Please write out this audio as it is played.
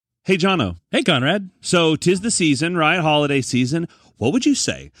Hey, Jono. Hey, Conrad. So, 'tis the season, right? Holiday season. What would you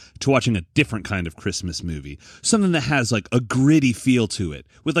say to watching a different kind of Christmas movie? Something that has like a gritty feel to it,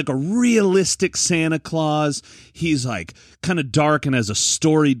 with like a realistic Santa Claus. He's like kind of dark and has a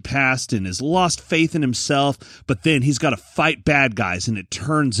storied past and has lost faith in himself, but then he's got to fight bad guys, and it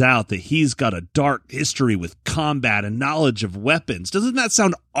turns out that he's got a dark history with combat and knowledge of weapons. Doesn't that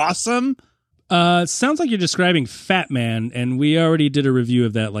sound awesome? Sounds like you're describing Fat Man, and we already did a review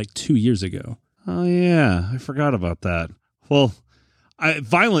of that like 2 years ago. Oh, yeah. I forgot about that. Well,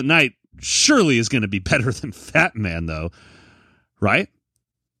 Violent Night surely is going to be better than Fat Man, though. Right?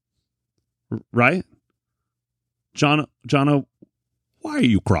 Right? Jono, why are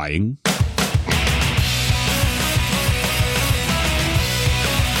you crying?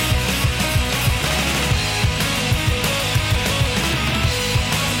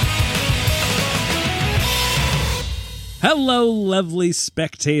 Hello, lovely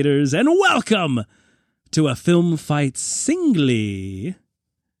spectators, and welcome to a Film Fight Singlie.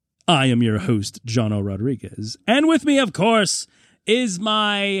 I am your host, Jono Rodriguez, and with me, of course, is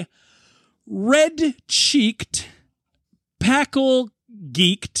my red-cheeked,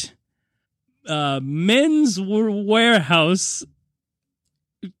 packle-geeked, men's warehouse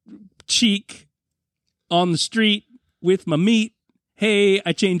cheek on the street with my meat. Hey,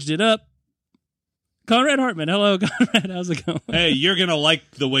 I changed it up. Conrad Hartman. Hello, Conrad. How's it going? Hey, you're going to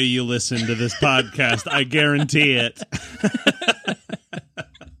like the way you listen to this podcast. I guarantee it.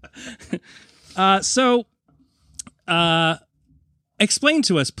 Explain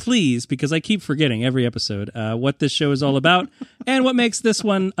to us, please, because I keep forgetting every episode, what this show is all about and what makes this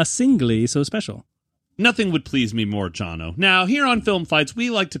one a singly so special. Nothing would please me more, Jono. Now, here on Film Fights, we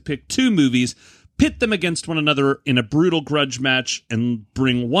like to pick two movies, pit them against one another in a brutal grudge match, and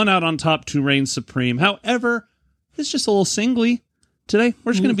bring one out on top to reign supreme. However, it's just a little singly. Today,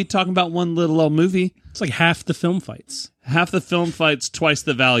 we're just going to be talking about one little old movie. It's like half the film fights. Half the film fights, twice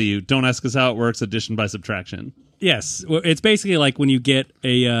the value. Don't ask us how it works, addition by subtraction. Yes. It's basically like when you get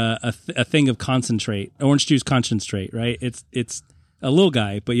a thing of concentrate, orange juice concentrate, right? It's a little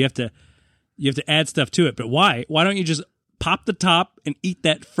guy, but you have to add stuff to it. But why? Why don't you just pop the top and eat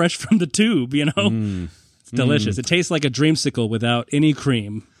that fresh from the tube, you know? It's delicious. It tastes like a dreamsicle without any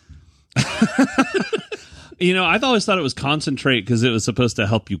cream. You know, I've always thought it was concentrate because it was supposed to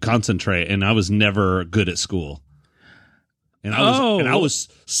help you concentrate, and I was never good at school. And I was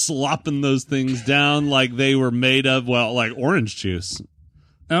slopping those things down like they were made of, well, like orange juice.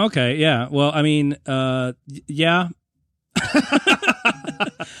 Okay, yeah. Well, I mean, yeah.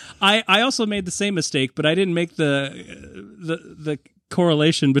 I also made the same mistake, but I didn't make the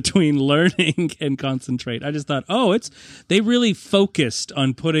correlation between learning and concentrate. I just thought, they really focused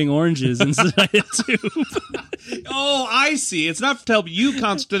on putting oranges inside a tube. Oh, I see. It's not to help you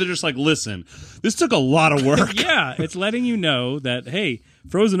concentrate. They're just like, listen, this took a lot of work. Yeah, it's letting you know that, hey,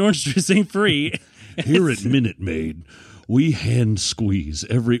 frozen orange juice ain't free. Here at Minute Maid, we hand squeeze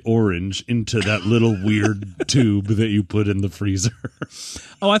every orange into that little weird tube that you put in the freezer.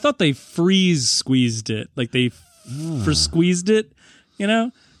 Oh, I thought they freeze squeezed it. Like they squeezed it, you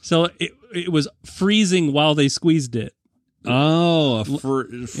know? So it was freezing while they squeezed it. Oh,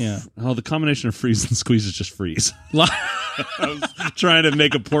 yeah. Oh, the combination of freeze and squeeze is just freeze. I was trying to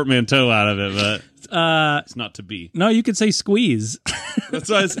make a portmanteau out of it, but it's not to be. No, you could say squeeze. That's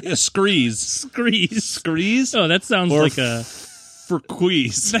why it's a screeze. Screeze? Oh, that sounds or like a... For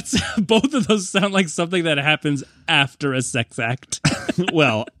queeze. Both of those sound like something that happens after a sex act.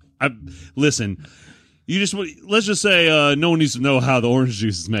 Well, listen, let's just say no one needs to know how the orange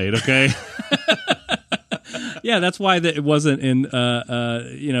juice is made, okay? Yeah, that's why it wasn't in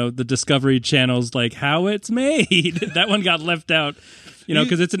the Discovery Channel's like how it's made. That one got left out,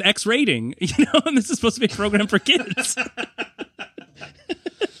 because it's an X rating, and this is supposed to be a program for kids.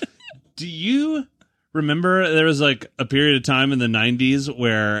 Do you remember there was like a period of time in the 90s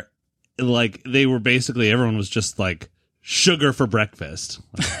where like they were basically everyone was just like sugar for breakfast,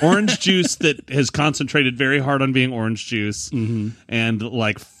 like orange juice that has concentrated very hard on being orange juice, and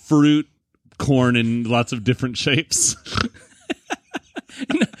like fruit, corn in lots of different shapes.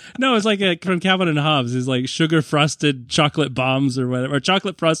 No, it's like from Calvin and Hobbes. It's like sugar frosted chocolate bombs or whatever, or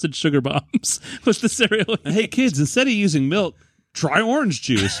chocolate frosted sugar bombs was the cereal. Hey kids, instead of using milk, try orange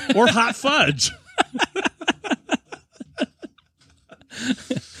juice or hot fudge.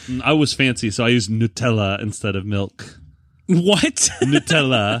 I was fancy, so I used Nutella instead of milk. What?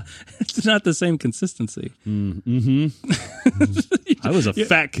 Nutella. It's not the same consistency. I was a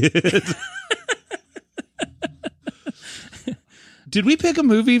fat kid. Did we pick a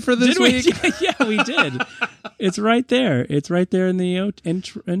movie for this week? Yeah, we did. It's right there. It's right there in the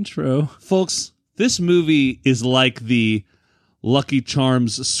intro. Folks, this movie is like the Lucky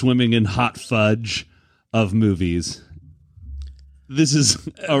Charms swimming in hot fudge of movies. This is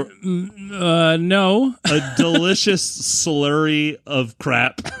no. a delicious slurry of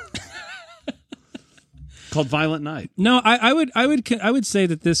crap called Violent Night. No, I would say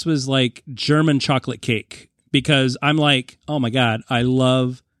that this was like German chocolate cake, because I'm like, oh my God, I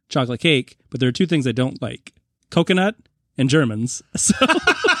love chocolate cake, but there are two things I don't like: coconut and Germans. So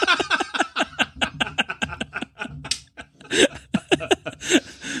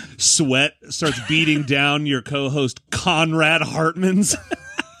Sweat starts beating down your co-host Conrad Hartman's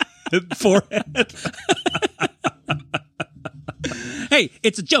forehead. Hey,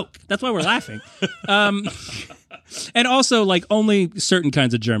 it's a joke. That's why we're laughing. And also, like, only certain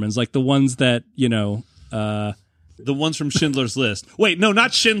kinds of Germans, like the ones that, the ones from Schindler's List. Wait, no,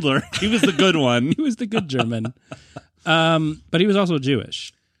 not Schindler. He was the good one. He was the good German. But he was also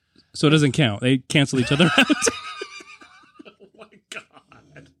Jewish, so it doesn't count. They cancel each other out. Oh my God.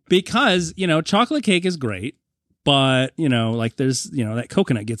 Because, chocolate cake is great, but, like there's, that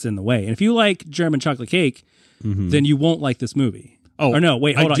coconut gets in the way. And if you like German chocolate cake, then you won't like this movie. Oh, or no,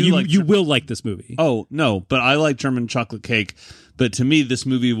 wait, hold on. You will like this movie. Oh, no, but I like German chocolate cake. But to me, this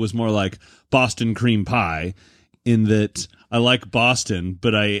movie was more like Boston cream pie, in that I like Boston,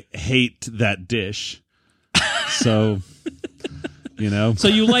 but I hate that dish. So, So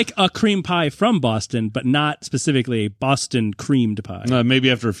you like a cream pie from Boston, but not specifically a Boston creamed pie.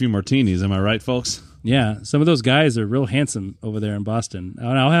 Maybe after a few martinis. Am I right, folks? Yeah, some of those guys are real handsome over there in Boston.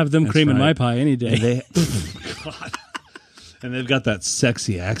 I'll have them creaming my pie any day. God. And they've got that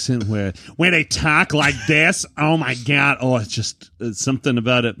sexy accent where they talk like this. Oh my God! Oh, it's something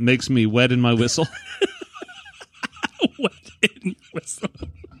about it makes me wet in my whistle. Wet in your whistle.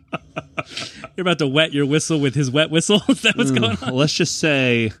 You're about to wet your whistle with his wet whistle. Is that what's going on? Let's just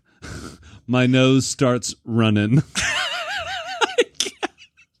say my nose starts running.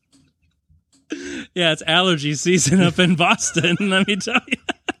 Yeah, it's allergy season up in Boston. Let me tell you.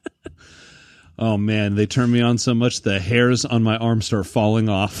 Oh, man, they turn me on so much the hairs on my arm start falling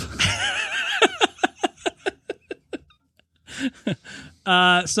off.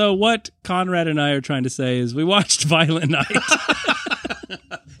 So what Conrad and I are trying to say is we watched Violent Night.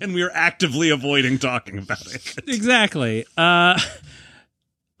 And we are actively avoiding talking about it. Exactly.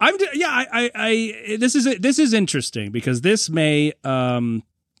 This is interesting because this may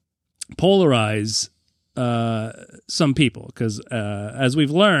polarize some people, because as we've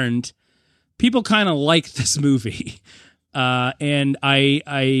learned, people kind of like this movie, and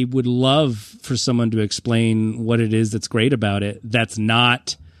I would love for someone to explain what it is that's great about it. That's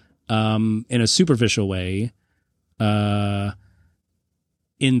not in a superficial way.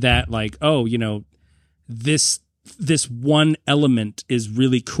 In that, like, oh, this one element is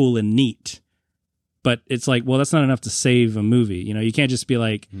really cool and neat, but it's like, well, that's not enough to save a movie. You can't just be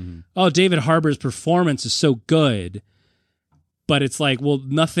like, oh, David Harbour's performance is so good. But it's like, well,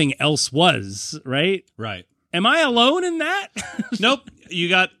 nothing else was, right? Right. Am I alone in that? Nope. You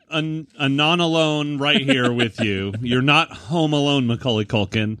got a non-alone right here with you. You're not home alone, Macaulay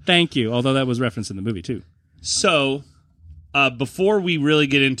Culkin. Thank you. Although that was referenced in the movie, too. So, before we really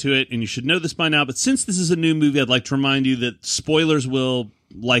get into it, and you should know this by now, but since this is a new movie, I'd like to remind you that spoilers will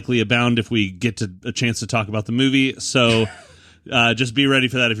likely abound if we get to a chance to talk about the movie. So, just be ready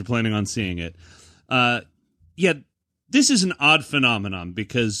for that if you're planning on seeing it. This is an odd phenomenon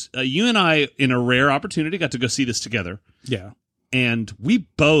because you and I, in a rare opportunity, got to go see this together. Yeah. And we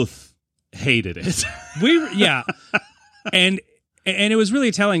both hated it. And it was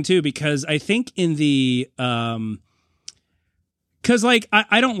really telling, too, because I think in the... Because, like,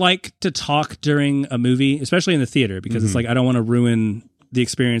 I don't like to talk during a movie, especially in the theater, because it's like I don't want to ruin the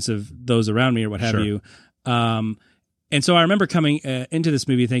experience of those around me or what have you. And so I remember coming into this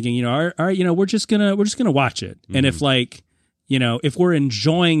movie thinking, all right, we're just gonna watch it. And if if we're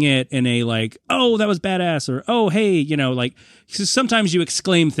enjoying it in a like, oh, that was badass, or oh, hey, like, cause sometimes you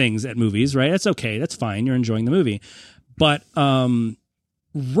exclaim things at movies, right? That's okay, that's fine. You're enjoying the movie, but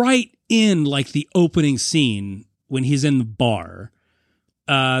right in like the opening scene when he's in the bar,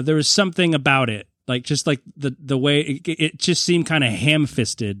 there was something about it, like just like the way it just seemed kind of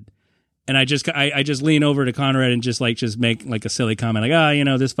ham-fisted. And I just lean over to Conrad and just make like a silly comment,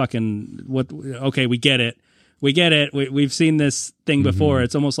 like, this fucking what? Okay, we get it. We've seen this thing before.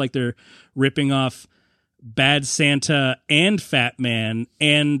 It's almost like they're ripping off Bad Santa and Fat Man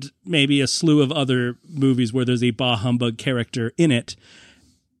and maybe a slew of other movies where there's a bah humbug character in it.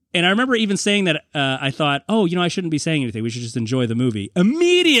 And I remember even saying that I thought, oh, I shouldn't be saying anything. We should just enjoy the movie.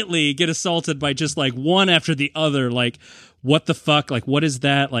 Immediately get assaulted by just like one after the other. Like, what the fuck? Like, what is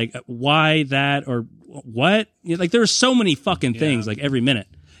that? Like, why that? Or what? Like, there are so many fucking things like every minute.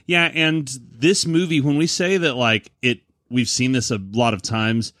 Yeah, and this movie, when we say that like we've seen this a lot of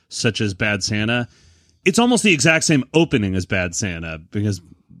times, such as Bad Santa, it's almost the exact same opening as Bad Santa because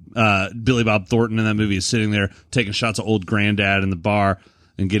Billy Bob Thornton in that movie is sitting there taking shots of old granddad in the bar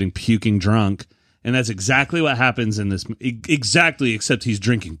and getting puking drunk. And that's exactly what happens in this. Exactly, except he's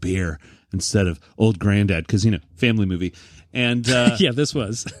drinking beer instead of old granddad because, family movie. And yeah, this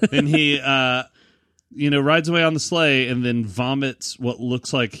was. And he, rides away on the sleigh and then vomits what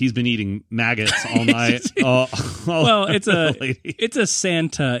looks like he's been eating maggots all night. Well, it's a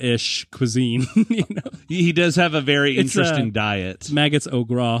Santa-ish cuisine. He does have a very interesting diet. Maggots au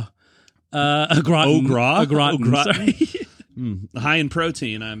gras. Au gratin. Au gratin. Sorry. High in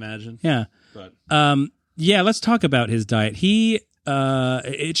protein, I imagine. Yeah. But. Yeah, let's talk about his diet.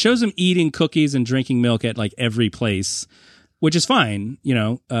 It shows him eating cookies and drinking milk at like every place, which is fine,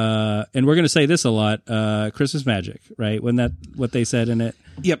 and we're going to say this a lot, Christmas magic, right? When that what they said in it.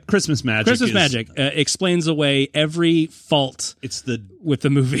 Yep, Christmas magic. Christmas magic explains away every fault with the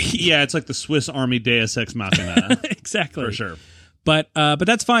movie. Yeah, it's like the Swiss Army Deus Ex Machina. Exactly. For sure. But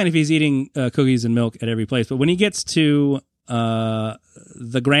that's fine if he's eating cookies and milk at every place. But when he gets to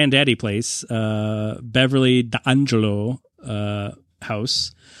the granddaddy place, Beverly D'Angelo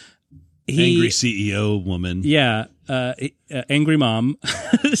house, angry CEO woman. Yeah, angry mom.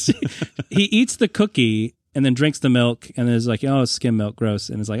 He eats the cookie and then drinks the milk and is like, oh, it's skim milk, gross.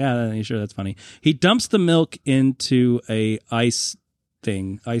 And it's like, sure, that's funny. He dumps the milk into a ice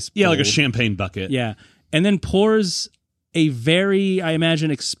bowl. Like a champagne bucket. Yeah, and then pours a very, I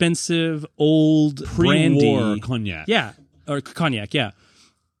imagine, expensive old pre-war cognac. Yeah, or cognac, yeah.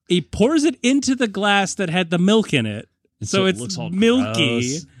 He pours it into the glass that had the milk in it. So it looks all milky.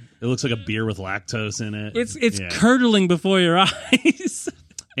 Gross. It looks like a beer with lactose in it. It's curdling before your eyes.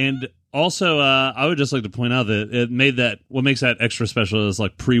 And also, I would just like to point out that what makes that extra special is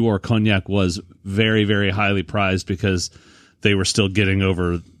like pre-war cognac was very, very highly prized because they were still getting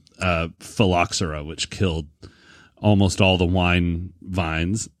over phylloxera, which killed almost all the wine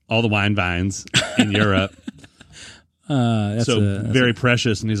vines in Europe. That's very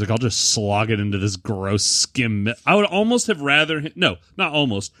precious. And he's like, I'll just slog it into this gross skim milk. I would almost have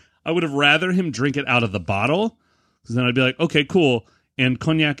I would have rather him drink it out of the bottle because then I'd be like, okay, cool. And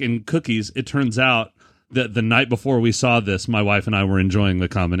cognac and cookies, it turns out that the night before we saw this, my wife and I were enjoying the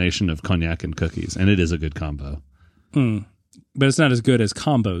combination of cognac and cookies, and it is a good combo. But it's not as good as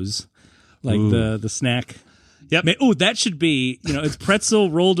combos, like the snack. Yep. Oh, that should be, it's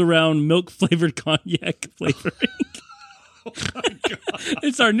pretzel rolled around milk-flavored cognac flavoring. Oh, my God.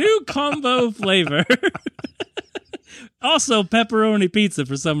 It's our new combo flavor. Also, pepperoni pizza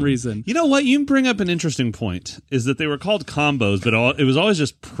for some reason. You know what? You bring up an interesting point, is that they were called combos, but it was always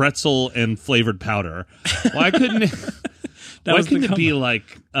just pretzel and flavored powder. Why couldn't it be like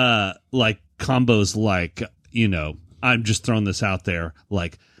combos like, I'm just throwing this out there,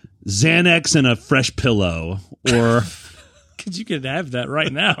 like Xanax and a fresh pillow, or... Because you could have that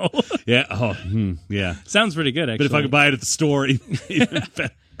right now. Yeah. Oh, yeah. Sounds pretty good, actually. But if I could buy it at the store, even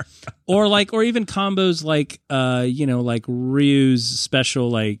better. Or even combos like, like Ryu's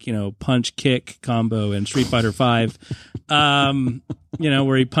special, punch kick combo in Street Fighter V,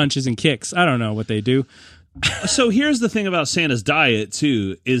 where he punches and kicks. I don't know what they do. So here's the thing about Santa's diet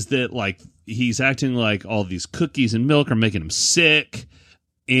too, is that like he's acting like all these cookies and milk are making him sick.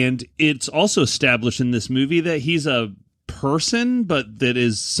 And it's also established in this movie that he's a person, but that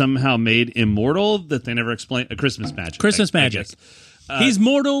is somehow made immortal, that they never explain. Christmas magic. Magic. He's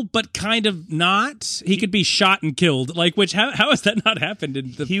mortal, but kind of not. He could be shot and killed. Like, how has that not happened in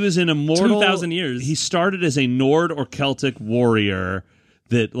he was an immortal 2,000 years? He started as a Nord or Celtic warrior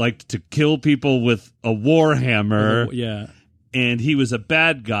that liked to kill people with a warhammer. Yeah. And he was a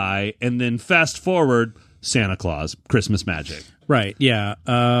bad guy. And then fast forward, Santa Claus, Christmas magic. Right, yeah.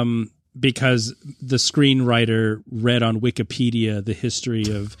 Because the screenwriter read on Wikipedia the history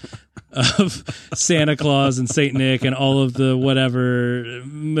of Santa Claus and Saint Nick and all of the whatever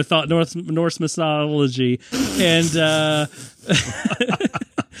Norse mythology and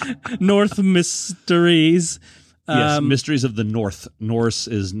North mysteries. Yes, mysteries of the North. Norse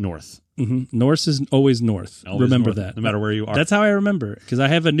is North. Mm-hmm. Norse is always North. Always remember north, that. no matter where you are. That's how I remember because I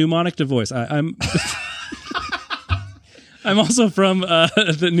have a mnemonic device. I'm. I'm also from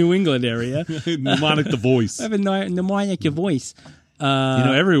the New England area. Mnemonic the voice. I have a mnemonic voice.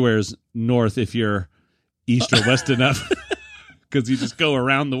 Everywhere's north if you're east or west enough. because you just go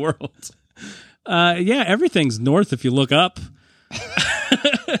around the world. Yeah, everything's north if you look up.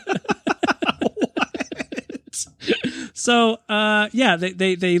 So, yeah,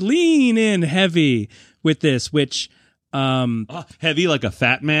 they lean in heavy with this, which heavy like a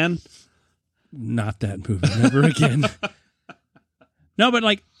fat man. Not that movie, never again. No, but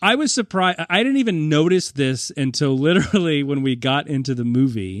like I was surprised. I didn't even notice this until literally when we got into the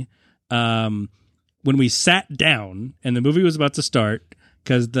movie. When we sat down and the movie was about to start,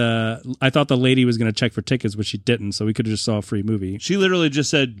 because I thought the lady was going to check for tickets, but she didn't, so we could have just saw a free movie. She literally just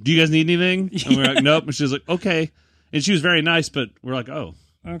said, "Do you guys need anything?" And we're like, "Nope." And she was like, "Okay," and she was very nice, but we're like, "Oh,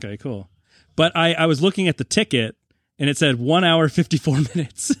 okay, cool." But I was looking at the ticket and it said 1 hour 54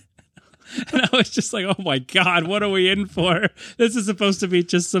 minutes. And I was just like, oh my God, what are we in for? This is supposed to be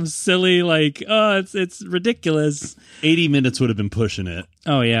just some silly, like, oh, it's ridiculous. 80 minutes would have been pushing it.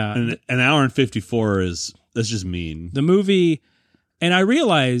 Oh, yeah. And an hour and 54 that's just mean. The movie, and I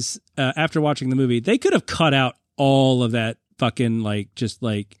realize after watching the movie, they could have cut out all of that fucking, like, just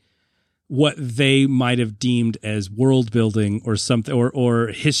like what they might have deemed as world building or something, or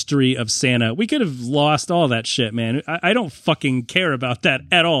history of Santa. We could have lost all that shit, man. I don't fucking care about that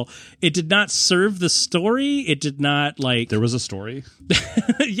at all. It did not serve the story. It did not, like... There was a story?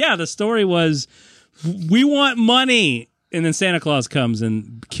 Yeah, the story was, we want money. And then Santa Claus comes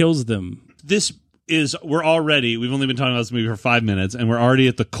and kills them. We've only been talking about this movie for 5 minutes, and we're already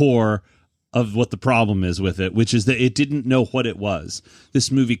at the core of what the problem is with it, which is that it didn't know what it was. This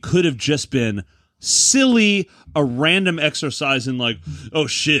movie could have just been silly, a random exercise in like, oh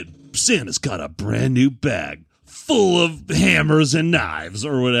shit, Santa's got a brand new bag full of hammers and knives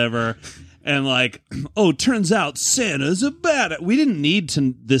or whatever. And like, oh, turns out Santa's a bad... We didn't need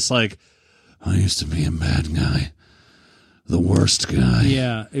this like, I used to be a bad guy. The worst guy.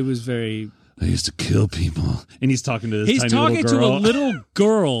 Yeah, it was very... I used to kill people. And he's talking to this He's tiny talking little girl. to a little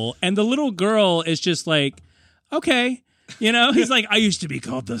girl, and the little girl is just like, okay. You know, he's like, I used to be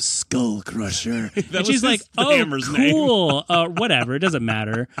called the Skull Crusher. And she's like, oh, cool. Whatever, it doesn't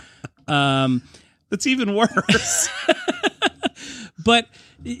matter. That's even worse. But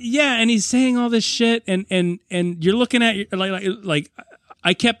yeah, and he's saying all this shit, and you're looking at like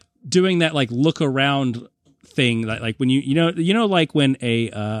I kept doing that like look around thing, like when you know like when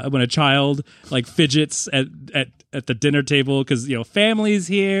a child like fidgets at the dinner table because family's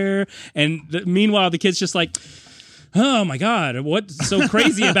here, and meanwhile the kid's just like, oh my God, what's so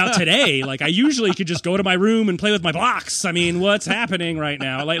crazy about today? Like I usually could just go to my room and play with my blocks. I mean, what's happening right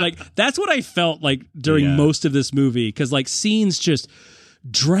now? Like that's what I felt like during most of this movie, because like scenes just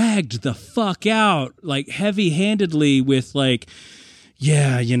dragged the fuck out like heavy-handedly with like,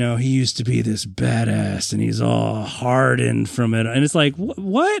 yeah, he used to be this badass and he's all hardened from it. And it's like,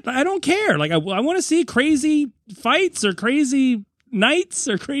 what? I don't care. Like, I want to see crazy fights or crazy nights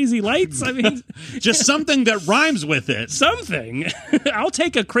or crazy lights. I mean, just something that rhymes with it. Something. I'll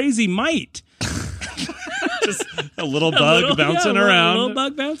take a crazy mite. Just a little bug bouncing around. A little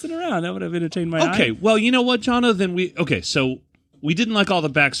bug bouncing around. That would have entertained my eye. Okay, well, you know what, Jono? Then so we didn't like all the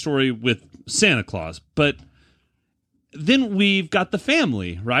backstory with Santa Claus, but then we've got the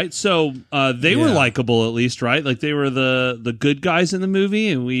family, right? So they were likable, at least, right? Like they were the good guys in the movie,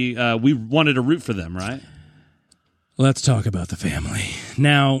 and we wanted to root for them, right? Let's talk about the family.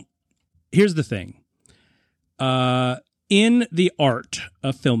 Now, here's the thing. In the art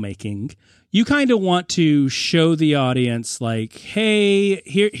of filmmaking, you kind of want to show the audience, like, hey,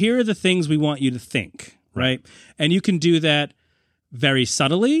 here are the things we want you to think, right? And you can do that very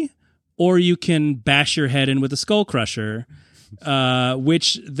subtly, or you can bash your head in with a skull crusher,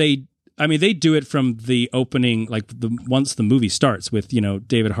 which they do it from the opening, like once the movie starts with,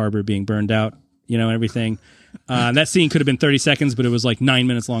 David Harbour being burned out, and everything. That scene could have been 30 seconds, but it was like 9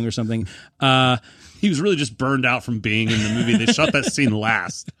 minutes long or something. He was really just burned out from being in the movie. They shot that scene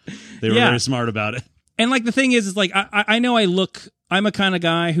last. They were very smart about it. And like the thing is like, I know I'm a kind of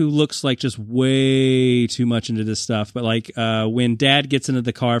guy who looks like just way too much into this stuff. But like when Dad gets into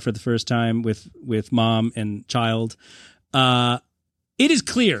the car for the first time with mom and child, it is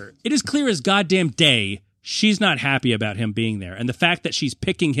clear. It is clear as goddamn day she's not happy about him being there. And the fact that she's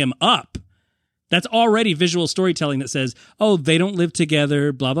picking him up, that's already visual storytelling that says, oh, they don't live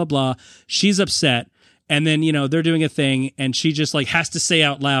together, blah, blah, blah. She's upset. And then, they're doing a thing and she just like has to say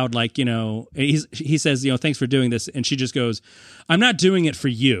out loud, like, he says, thanks for doing this. And she just goes, I'm not doing it for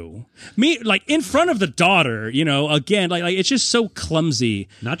you. Me, like in front of the daughter, again, like it's just so clumsy.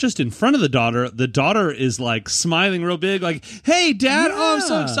 Not just in front of the daughter. The daughter is like smiling real big, like, hey, Dad, oh, I'm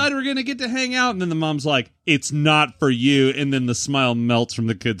so excited. We're going to get to hang out. And then the mom's like, it's not for you. And then the smile melts from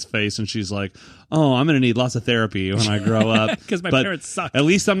the kid's face, and she's like, oh, I'm going to need lots of therapy when I grow up. Because my parents suck. At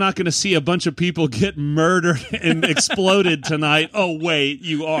least I'm not going to see a bunch of people get murdered and exploded tonight. Oh, wait,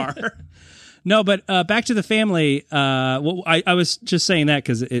 you are. No, but back to the family. I was just saying that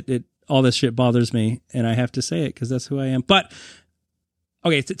because it all this shit bothers me, and I have to say it because that's who I am. But,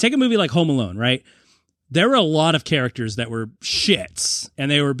 okay, take a movie like Home Alone, right? There were a lot of characters that were shits,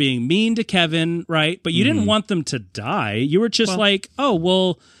 and they were being mean to Kevin, right? But you didn't want them to die. You were just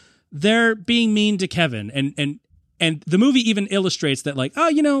they're being mean to Kevin. And the movie even illustrates that, like,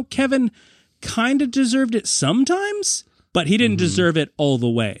 Kevin kind of deserved it sometimes, but he didn't deserve it all the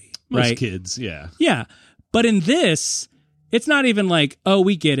way, right? Most kids, yeah. Yeah. But in this, it's not even like, oh,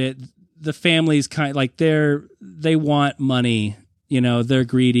 we get it. The family's kind like they want money. They're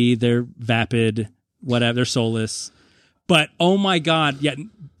greedy. They're vapid, whatever. They're soulless. But, oh my God. Yeah.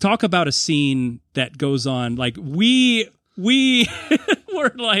 Talk about a scene that goes on. Like we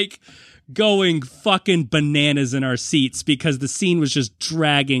were like going fucking bananas in our seats because the scene was just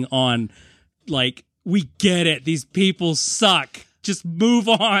dragging on. Like, we get it. These people suck. Just move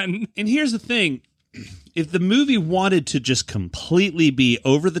on. And here's the thing. If the movie wanted to just completely be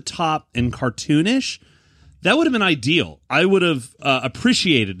over the top and cartoonish, that would have been ideal. I would have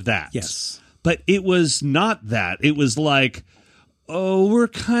appreciated that. Yes. But it was not that. It was like, oh, we're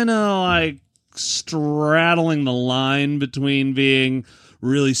kind of like straddling the line between being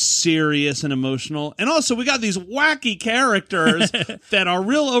really serious and emotional. And also, we got these wacky characters that are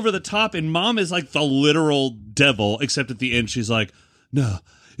real over the top. And Mom is like the literal devil, except at the end, she's like, no,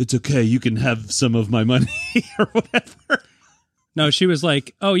 it's okay. You can have some of my money or whatever. No, she was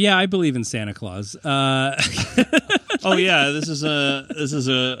like, oh, yeah, I believe in Santa Claus. Oh, yeah, this is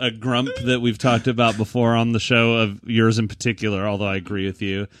a grump that we've talked about before on the show, of yours in particular, although I agree with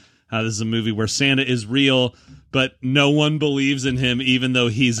you. This is a movie where Santa is real, but no one believes in him, even though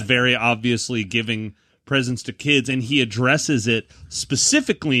he's very obviously giving presents to kids, and he addresses it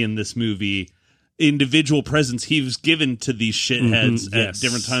specifically in this movie. Individual presents he was given to these shitheads at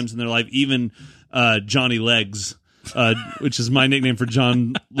different times in their life, even Johnny Legs, which is my nickname for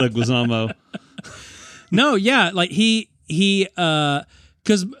John Leguizamo. No, yeah, like he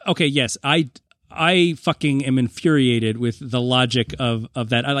because okay, yes, I fucking am infuriated with the logic of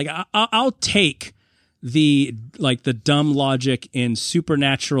that. I'll take the dumb logic in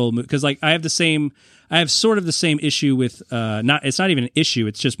supernatural, because like I have sort of the same issue with it's not even an issue,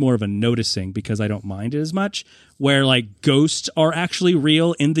 it's just more of a noticing, because I don't mind it as much, where like ghosts are actually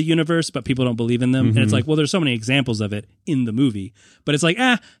real in the universe but people don't believe in them. And it's like, well, there's so many examples of it in the movie, but it's like,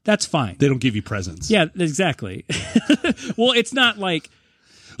 that's fine. They don't give you presents. Yeah, exactly. Well, it's not like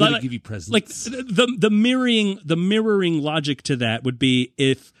they give you presents. Like the mirroring logic to that would be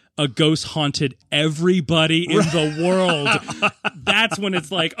if a ghost haunted everybody in the world. That's when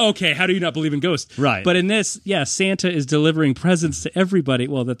it's like, okay, how do you not believe in ghosts? Right. But in this, yeah, Santa is delivering presents to everybody.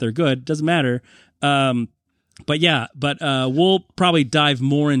 Well, that they're good, doesn't matter. But we'll probably dive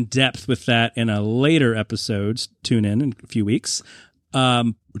more in depth with that in a later episode. Tune in a few weeks.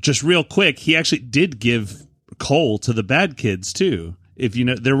 Just real quick, he actually did give coal to the bad kids too. If you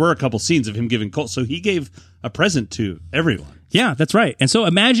know, there were a couple scenes of him giving coal, so he gave a present to everyone. Yeah, that's right. And so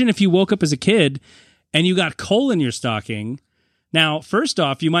imagine if you woke up as a kid and you got coal in your stocking. Now, first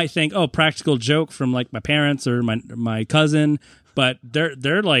off, you might think, oh, practical joke from like my parents or my cousin, but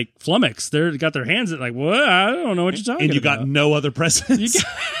they're like flummoxed. They got their hands at like, what? I don't know what you're talking about. And you got no other presents.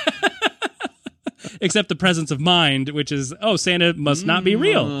 Except the presence of mind, which is, oh, Santa must not be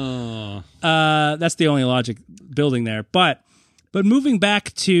real. That's the only logic building there. But moving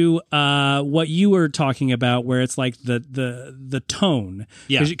back to what you were talking about, where it's like the tone,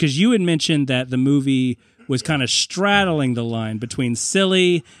 because you had mentioned that the movie was kind of straddling the line between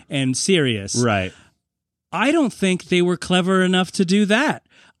silly and serious. Right. I don't think they were clever enough to do that.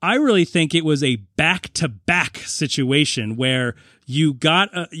 I really think it was a back-to-back situation where you got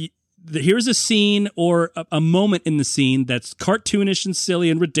here's a scene or a moment in the scene that's cartoonish and silly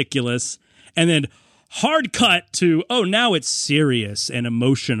and ridiculous, and then hard cut to, oh, now it's serious and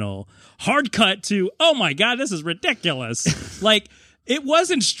emotional. Hard cut to, oh my God, this is ridiculous. Like, it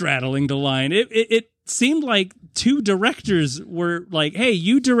wasn't straddling the line. It seemed like two directors were like, hey,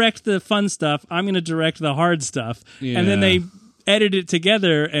 you direct the fun stuff, I'm going to direct the hard stuff. Yeah. And then they edit it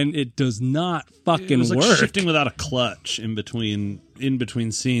together, and it does not fucking work. Like shifting without a clutch in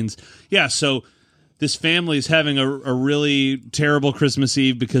between scenes. Yeah, so this family's having a really terrible Christmas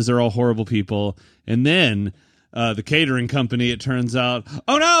Eve because they're all horrible people. And then the catering company, it turns out,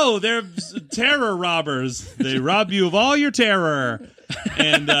 oh no, they're terror robbers. They rob you of all your terror.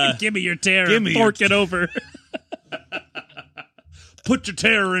 And give me your terror. Fork it over. Put your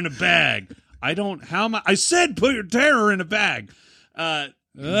terror in a bag. I said put your terror in a bag.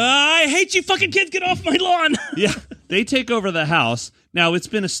 I hate you fucking kids. Get off my lawn. Yeah. They take over the house. Now, it's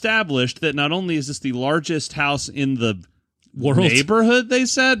been established that not only is this the largest house in the World neighborhood, they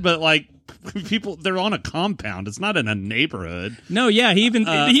said, but like people, they're on a compound. It's not in a neighborhood. No, yeah, he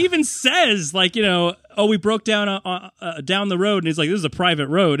even says like, we broke down down the road, and he's like, this is a private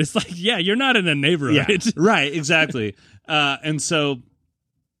road. It's like, yeah, you're not in a neighborhood. Yeah, right, exactly. And so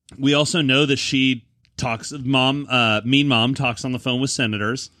we also know that she talks. Mean Mom talks on the phone with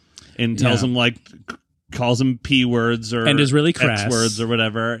senators and tells them calls them P words and is really crass. X words or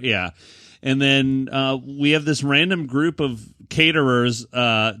whatever. Yeah. And then we have this random group of caterers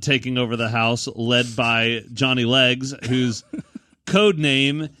taking over the house, led by Johnny Legs, whose code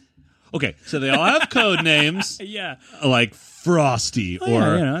name. Okay, so they all have code names. Yeah, like Frosty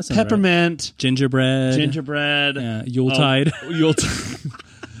or Peppermint, right. Gingerbread, Yuletide. Yuletide.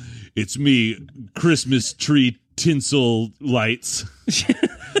 It's me, Christmas tree tinsel lights.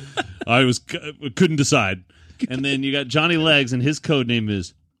 I couldn't decide. And then you got Johnny Legs, and his code name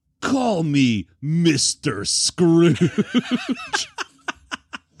is Call Me Mr. Scrooge.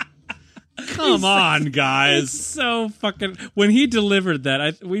 Come on, guys. It's so fucking. When he delivered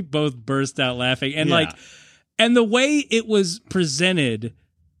that, we both burst out laughing. And and the way it was presented,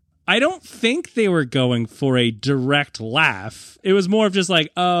 I don't think they were going for a direct laugh. It was more of just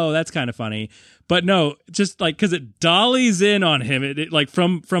like, oh, that's kind of funny. But no, just like because it dollies in on him, it like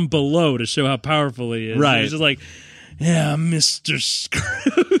from below to show how powerful he is. Right. It's just like, yeah, Mr.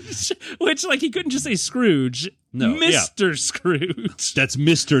 Scrooge. Which, like, he couldn't just say Scrooge. No, Mr. Scrooge. That's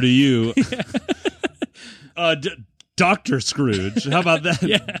Mr. to you. Dr. Scrooge. How about that?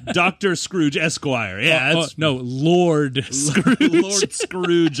 Yeah. Dr. Scrooge Esquire. Yeah. No, Lord Scrooge. Lord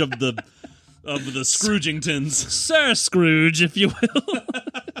Scrooge of the Scroogingtons. Sir Scrooge, if you will.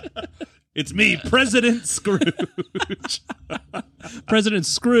 It's me, President Scrooge. President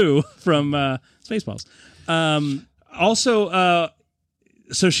Screw from Spaceballs. Also,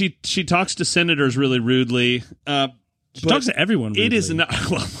 so she talks to senators really rudely. She talks to everyone rudely. It is not,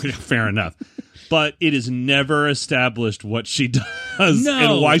 well, fair enough. But it is never established what she does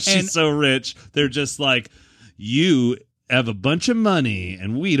and why she's so rich. They're just like, you have a bunch of money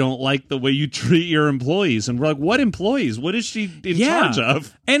and we don't like the way you treat your employees. And we're like, what employees? What is she in charge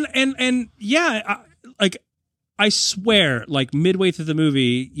of? And I swear, like midway through the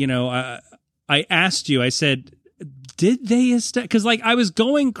movie, I asked you, I said, did they because like I was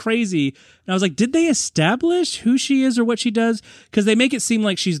going crazy and I was like, did they establish who she is or what she does? Because they make it seem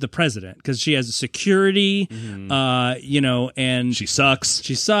like she's the president because she has security, and she sucks.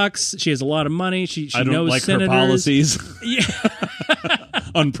 She has a lot of money. She I don't knows like senators. her policies. Yeah.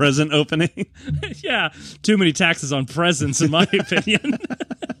 On present opening. Yeah, too many taxes on presents, in my opinion.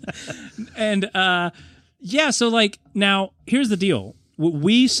 And so like now here's the deal.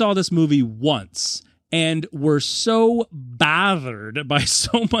 We saw this movie once. And were so bothered by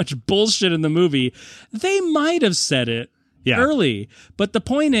so much bullshit in the movie, they might have said it early. But the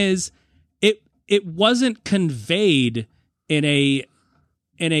point is, it wasn't conveyed in a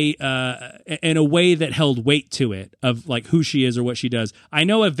way that held weight to it of like who she is or what she does. I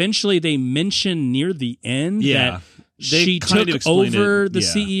know eventually they mention near the end that she took over the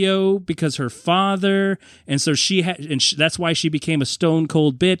CEO because her father, and so that's why she became a stone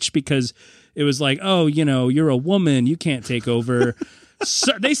cold bitch because. It was like, oh, you're a woman. You can't take over.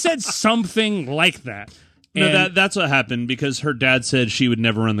 So they said something like that. No, that's what happened because her dad said she would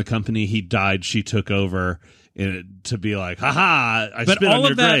never run the company. He died. She took over to be like, haha, I spit on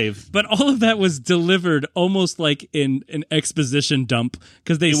your grave. But all of that was delivered almost like in an exposition dump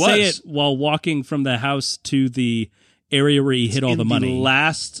because they say it while walking from the house to the area where he hid all the money. The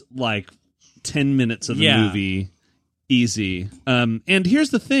last, 10 minutes of the movie, easy. And here's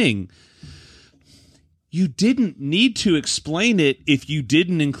the thing. You didn't need to explain it if you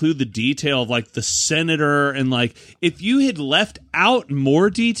didn't include the detail of the senator and if you had left out more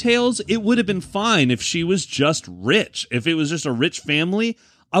details, it would have been fine if she was just rich. If it was just a rich family,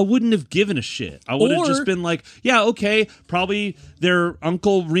 I wouldn't have given a shit. I would have just been like, yeah, okay, probably their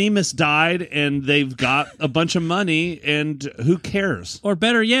Uncle Remus died and they've got a bunch of money and who cares? Or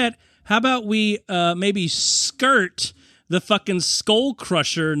better yet, how about we maybe skirt the fucking Skull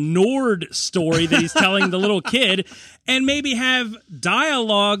Crusher Nord story that he's telling the little kid, and maybe have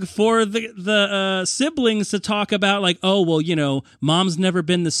dialogue for the siblings to talk about, like, oh, well, you know, mom's never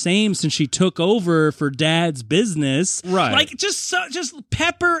been the same since she took over for dad's business. Right. Like, just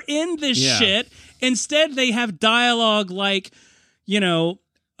pepper in this shit. Instead, they have dialogue like, you know,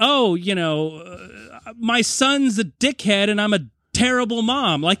 oh, you know, my son's a dickhead and I'm a terrible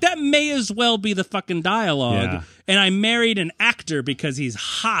mom. Like, that may as well be the fucking dialogue. Yeah. And I married an actor because he's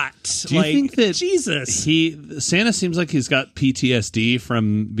hot. Do you think that Jesus? Santa seems like he's got PTSD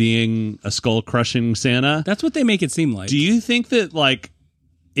from being a skull-crushing Santa? That's what they make it seem like. Do you think that, like,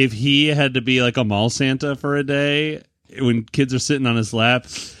 if he had to be like a mall Santa for a day, when kids are sitting on his lap,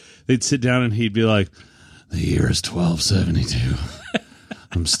 they'd sit down and he'd be like, the year is 1272.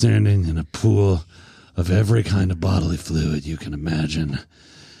 I'm standing in a pool of every kind of bodily fluid you can imagine,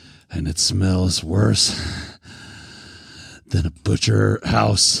 and it smells worse than a butcher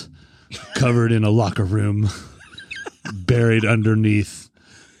house covered in a locker room buried underneath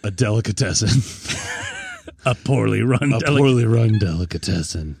a delicatessen. A poorly run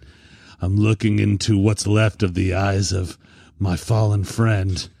delicatessen. I'm looking into what's left of the eyes of my fallen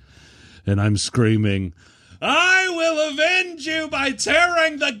friend, and I'm screaming, I will avenge you by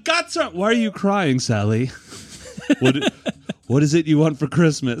tearing the guts out. Why are you crying, Sally? What is it you want for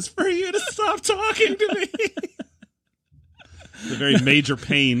Christmas? For you to stop talking to me. It's a very major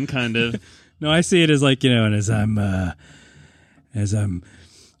pain, kind of. No, I see it as like, you know, and as I'm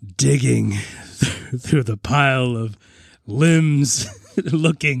digging through the pile of limbs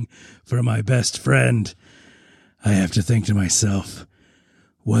looking for my best friend, I have to think to myself,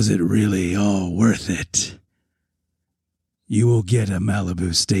 was it really all worth it? You will get a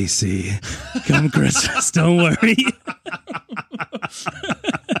Malibu Stacy come Christmas. Don't worry.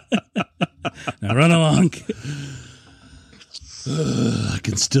 Now run along. I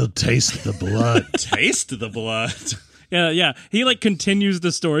can still taste the blood. Taste the blood? Yeah. He like continues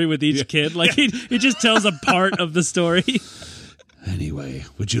the story with each kid. Like he just tells a part of the story. Anyway,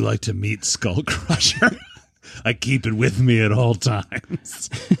 would you like to meet Skull Crusher? I keep it with me at all times.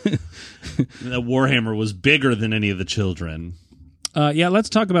 The Warhammer was bigger than any of the children. Yeah, let's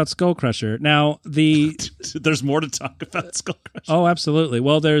talk about Skull Crusher. Now, there's more to talk about Skull Crusher. Oh, absolutely.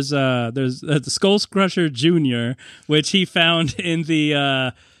 Well, there's the Skull Crusher Jr., which he found in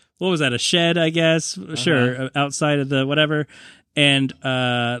the what was that? A shed, I guess. Sure, outside of the whatever. And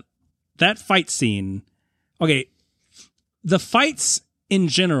that fight scene. Okay, the fights in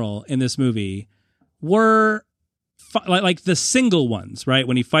general in this movie were like the single ones, right?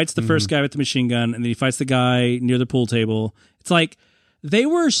 When he fights the first guy with the machine gun, and then he fights the guy near the pool table. It's like they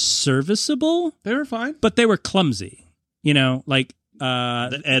were serviceable. They were fine, but they were clumsy. You know, like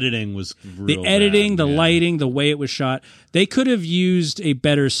the editing was real bad. The yeah. lighting, the way it was shot. They could have used a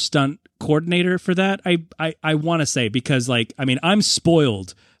better stunt coordinator for that. I want to say, because like, I mean, I'm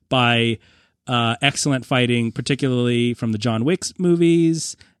spoiled by excellent fighting, particularly from the John Wick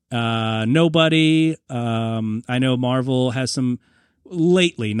movies. Nobody. I know Marvel has some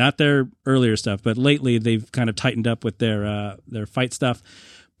lately, not their earlier stuff, but lately they've kind of tightened up with their fight stuff.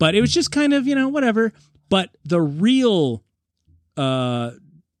 But it was just kind of, you know, whatever. But the real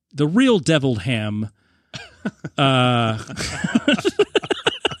deviled ham,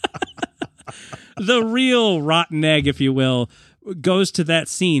 the real rotten egg, if you will, goes to that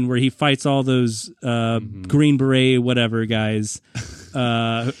scene where he fights all those Green Beret whatever guys.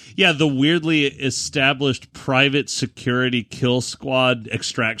 The weirdly established private security kill squad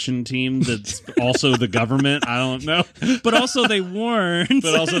extraction team that's also the government. I don't know. But also they weren't.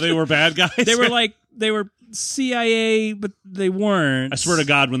 But also they were bad guys. They were CIA, but they weren't. I swear to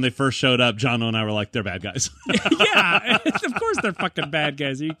God, when they first showed up, Jono and I were like, they're bad guys. Yeah, of course they're fucking bad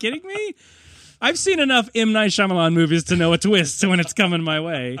guys. Are you kidding me? I've seen enough M. Night Shyamalan movies to know a twist when it's coming my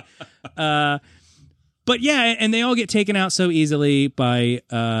way. But yeah, and they all get taken out so easily by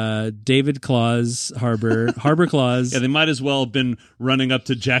David Claus, Harbor Claus. Yeah, they might as well have been running up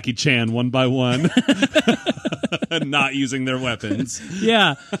to Jackie Chan one by one and not using their weapons.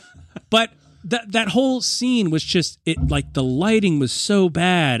 Yeah, but that whole scene was just, it like the lighting was so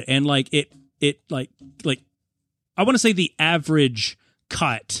bad, and like it like I want to say the average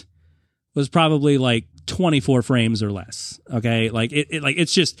cut was probably like 24 frames or less. Okay, like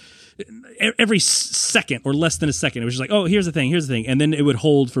it's just every second or less than a second, it was just like, oh, here's the thing, and then it would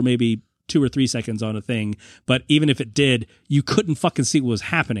hold for maybe 2 or 3 seconds on a thing. But even if it did, you couldn't fucking see what was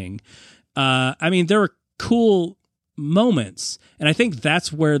happening. I mean, there were cool moments, and I think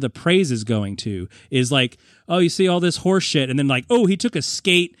that's where the praise is going to, is like, oh, you see all this horse shit, and then like, oh, he took a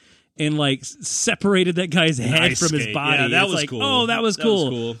skate and like separated that guy's head from his body. Yeah, that it's was like, cool. Oh, that was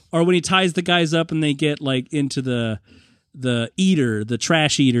cool. Or when he ties the guys up and they get like into the eater, the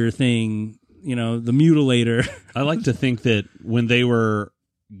trash eater thing, the mutilator. I like to think that when they were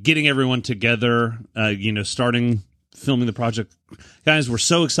getting everyone together, starting filming the project, guys, we're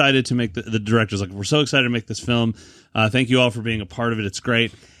so excited to make the directors, like, we're so excited to make this film. Thank you all for being a part of it. It's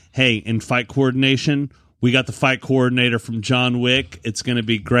great. Hey, in fight coordination, we got the fight coordinator from John Wick. It's going to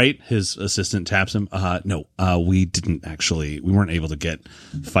be great. His assistant taps him. No, we weren't able to get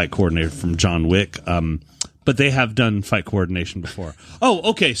fight coordinator from John Wick. But they have done fight coordination before.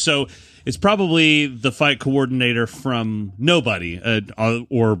 Oh, okay. So it's probably the fight coordinator from Nobody,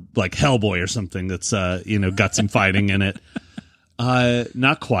 or like Hellboy or something that's got some fighting in it.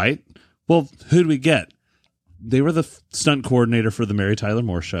 Not quite. Well, who do we get? They were the stunt coordinator for the Mary Tyler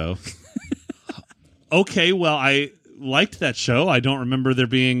Moore Show. Okay, well, I liked that show. I don't remember there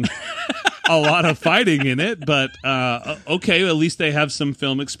being a lot of fighting in it, but okay, at least they have some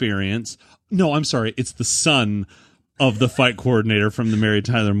film experience. No, I'm sorry. It's the son of the fight coordinator from the Mary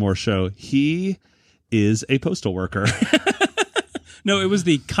Tyler Moore Show. He is a postal worker. No, it was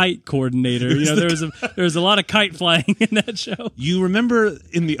the kite coordinator. There was a lot of kite flying in that show. You remember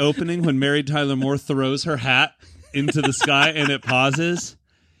in the opening when Mary Tyler Moore throws her hat into the sky and it pauses?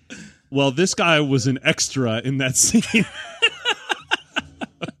 Well, this guy was an extra in that scene.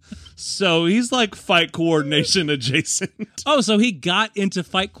 So he's like fight coordination adjacent. Oh, so he got into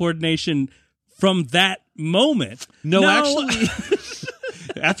fight coordination from that moment. No. Actually,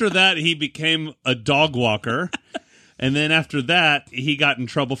 after that, he became a dog walker. And then after that, he got in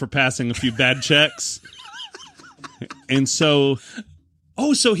trouble for passing a few bad checks. And so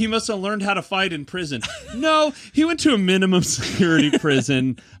he must have learned how to fight in prison. No, he went to a minimum security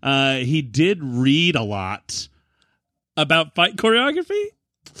prison. He did read a lot. About fight choreography?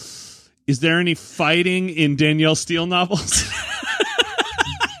 Is there any fighting in Danielle Steele novels?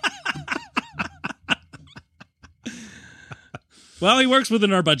 Well, he works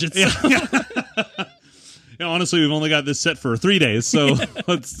within our budgets. So. Yeah. Honestly, we've only got this set for 3 days, so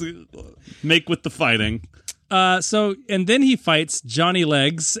let's make with the fighting. And then he fights Johnny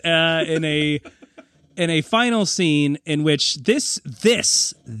Legs in a final scene in which this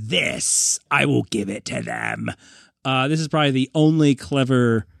I will give it to them. This is probably the only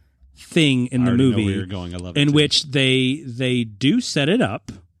clever thing in the movie. Know where you're going. I love it in too. which they do set it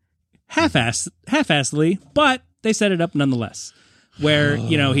up half-assedly, but they set it up nonetheless. Where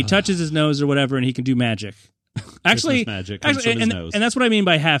he touches his nose or whatever, and he can do magic. Actually, magic comes from his nose. And that's what I mean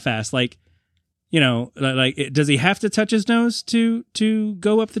by half-ass. Like, does he have to touch his nose to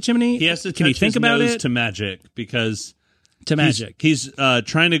go up the chimney? He has to Can touch he think his about nose it? to magic because magic. He's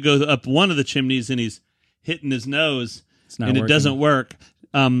trying to go up one of the chimneys and he's hitting his nose, and working. It doesn't work.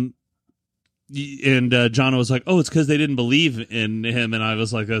 And John was like, "Oh, it's because they didn't believe in him," and I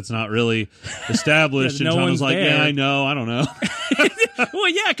was like, "That's not really established." Yeah, and John was like, there. "Yeah, I know. I don't know." Well,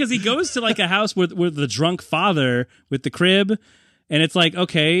 yeah, because he goes to like a house with the drunk father with the crib, and it's like,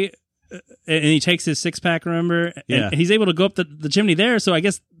 okay, and he takes his 6-pack, remember? And he's able to go up the chimney there, so I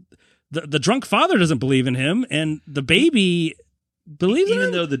guess the drunk father doesn't believe in him, and the baby believes in him?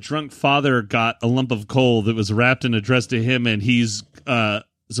 Even though the drunk father got a lump of coal that was wrapped and addressed to him, and he's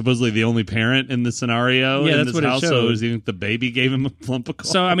supposedly the only parent in the scenario in this house, so do you think the baby gave him a lump of coal?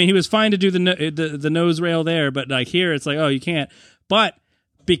 So, I mean, he was fine to do the nose rail there, but like here, it's like, oh, you can't. But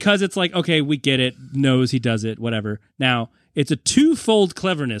because it's like, okay, we get it, knows he does it, whatever. Now, it's a twofold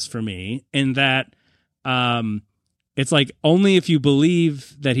cleverness for me in that it's like only if you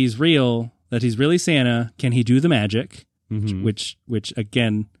believe that he's real, that he's really Santa, can he do the magic, which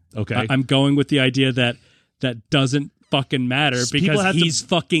again, okay, I'm going with the idea that doesn't fucking matter because he's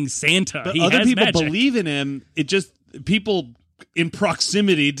fucking Santa. But he other has people magic. believe in him. It just people in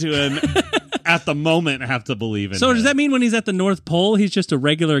proximity to him at the moment have to believe in him. So does that mean when he's at the North Pole, he's just a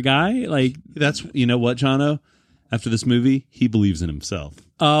regular guy? Like that's what, Jono? After this movie, he believes in himself.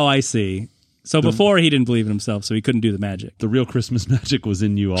 Oh, I see. So before he didn't believe in himself, so he couldn't do the magic. The real Christmas magic was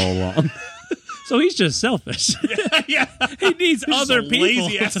in you all along. So he's just selfish. Yeah. He needs He's other a people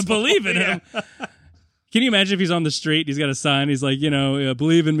lazy to asshole. believe in him. Can you imagine if he's on the street, he's got a sign, he's like,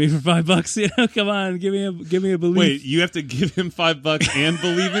 believe in me for $5, come on, give me a belief. Wait, you have to give him $5 and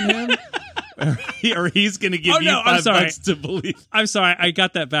believe in him? Or he's going to give you $5 to believe. I'm sorry, I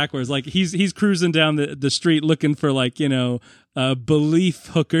got that backwards. Like he's cruising down the street looking for belief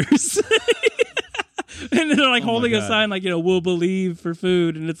hookers. And they're like holding a sign like, we'll believe for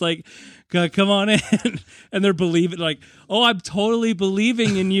food. And it's like, God, come on in. And they're believing like, oh, I'm totally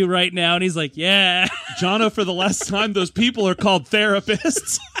believing in you right now. And he's like, yeah. Jono, for the last time, those people are called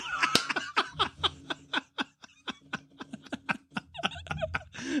therapists.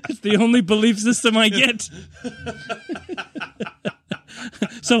 the only belief system I get.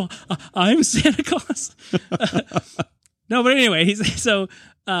 So I'm Santa Claus. No, but anyway,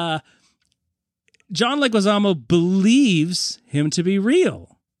 John Leguizamo believes him to be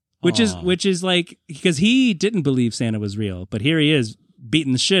real, which is like, because he didn't believe Santa was real, but here he is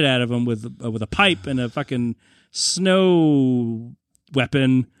beating the shit out of him with a pipe and a fucking snow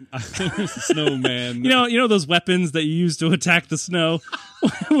weapon. Snowman. You know those weapons that you use to attack the snow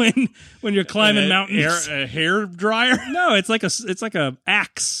when you're climbing mountains. A hair dryer? No, it's like a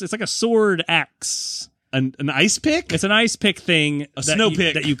axe. It's like a sword axe. An ice pick? It's an ice pick thing. Snow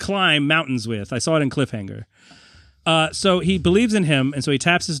pick that you climb mountains with. I saw it in Cliffhanger. So he believes in him, and so he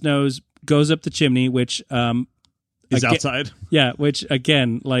taps his nose, goes up the chimney, which is outside. Yeah, which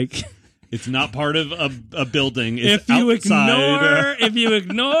again, like. It's not part of a building. It's if you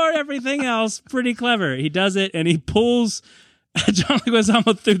ignore everything else, pretty clever. He does it, and he pulls John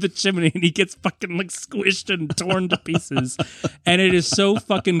Leguizamo through the chimney, and he gets fucking like squished and torn to pieces. And it is so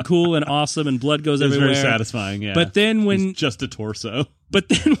fucking cool and awesome, and blood goes everywhere. It's very satisfying. Yeah, but then He's just a torso. But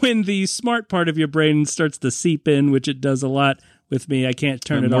then when the smart part of your brain starts to seep in, which it does a lot with me, I can't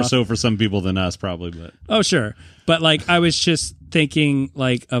turn it off. More so for some people than us, probably. But oh, sure. But like, I was just thinking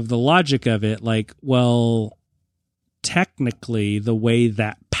like of the logic of it. Like, well, technically, the way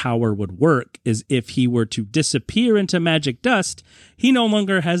that power would work is if he were to disappear into magic dust, he no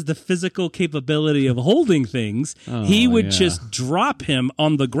longer has the physical capability of holding things. He would just drop him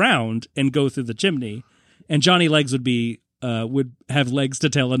on the ground and go through the chimney, and Johnny Legs would have legs to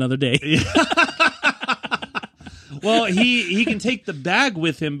tell another day. Well, he can take the bag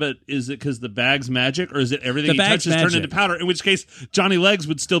with him, but is it because the bag's magic, or is it everything he touches turned into powder? In which case, Johnny Legs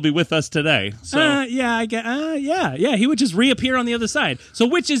would still be with us today. So he would just reappear on the other side. So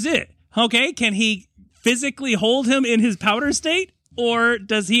which is it? Okay, can he physically hold him in his powder state, or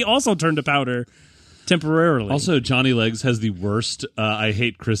does he also turn to powder temporarily? Also, Johnny Legs has the worst I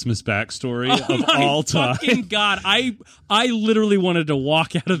hate Christmas backstory of all time. Fucking God, I literally wanted to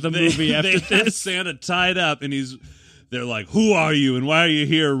walk out of the movie after this. Have Santa tied up, and they're like, "Who are you, and why are you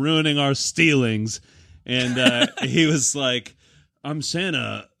here ruining our stealings?" And he was like, "I'm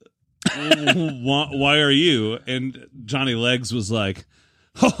Santa. Why are you?" And Johnny Legs was like,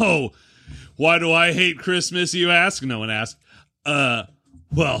 "Oh, why do I hate Christmas, you ask?" No one asked.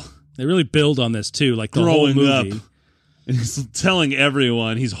 Well, they really build on this too, like the growing whole movie. up, and he's telling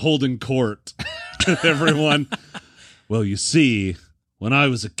everyone, he's holding court. Everyone, well, you see, when I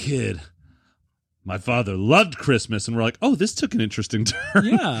was a kid, my father loved Christmas, and we're like, oh, this took an interesting turn.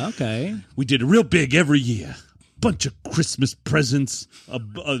 Yeah, okay. We did it real big every year. Bunch of Christmas presents,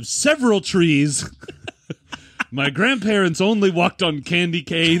 several trees. My grandparents only walked on candy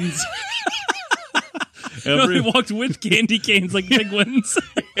canes. No, they walked with candy canes like big ones.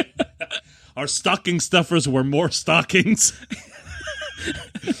 Our stocking stuffers were more stockings.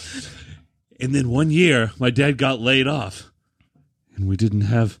 And then one year, my dad got laid off, and we didn't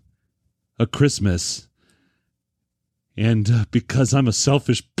have a Christmas. And because I'm a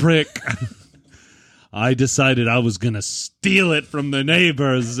selfish prick, I decided I was going to steal it from the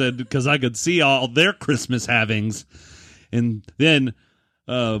neighbors, and because I could see all their Christmas havings. And then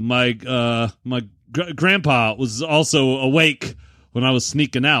my grandpa was also awake when I was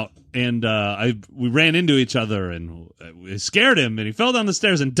sneaking out, and we ran into each other, and it scared him, and he fell down the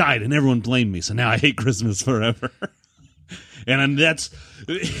stairs and died, and everyone blamed me. So now I hate Christmas forever. And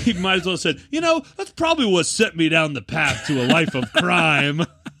he might as well have said, that's probably what set me down the path to a life of crime.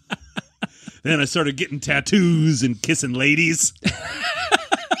 Then I started getting tattoos and kissing ladies.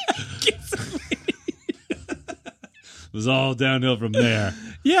 It was all downhill from there.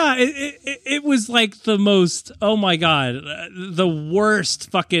 Yeah, it was like the most, oh my God, the worst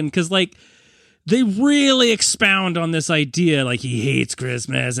fucking, because like they really expound on this idea, like he hates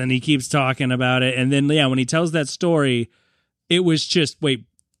Christmas and he keeps talking about it. And then, yeah, when he tells that story, it was just, wait,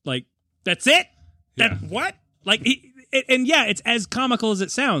 like, that's it? Yeah. What? Like, and yeah, it's as comical as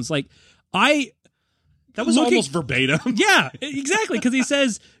it sounds. Like, that was almost verbatim. Yeah, exactly, because he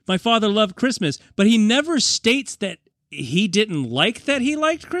says, my father loved Christmas, but he never states that he didn't like that he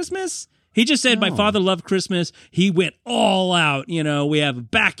liked Christmas. He just said, my father loved Christmas. He went all out. We have a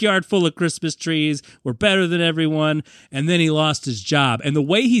backyard full of Christmas trees. We're better than everyone. And then he lost his job. And the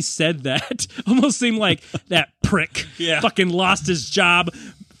way he said that almost seemed like that prick fucking lost his job,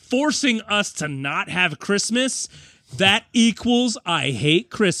 forcing us to not have Christmas. That equals I hate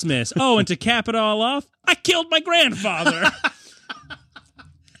Christmas. Oh, and to cap it all off, I killed my grandfather.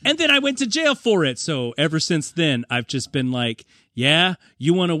 And then I went to jail for it. So ever since then, I've just been like, yeah,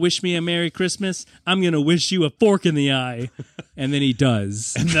 you want to wish me a Merry Christmas? I'm going to wish you a fork in the eye. And then he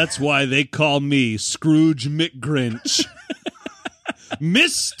does. And that's why they call me Scrooge McGrinch.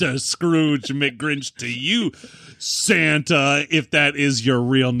 Mr. Scrooge McGrinch to you, Santa, if that is your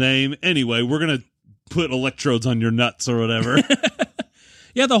real name. Anyway, we're going to put electrodes on your nuts or whatever.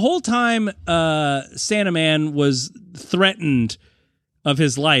 Yeah, the whole time Santa Man was threatened of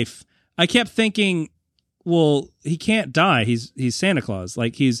his life, I kept thinking, well, he can't die. He's Santa Claus.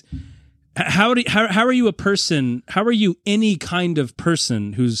 Like, how are you a person? How are you any kind of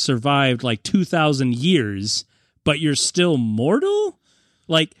person who's survived like 2,000 years, but you're still mortal?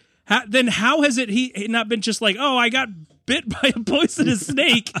 Like, then how has he not been just like, oh, I got bit by a poisonous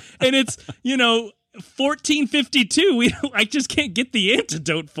snake, and it's 1452. I just can't get the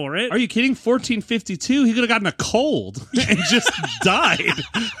antidote for it. Are you kidding? 1452? He could have gotten a cold and just died.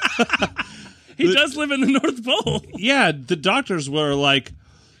 He does live in the North Pole. Yeah, the doctors were like,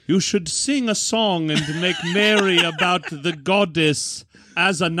 you should sing a song and make merry about the goddess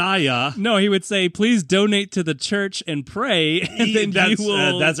Azanaya. No, he would say, please donate to the church and pray, and then that's, you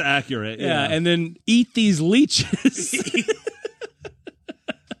will... that's accurate. Yeah, and then eat these leeches.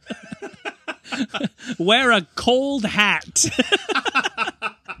 Wear a cold hat.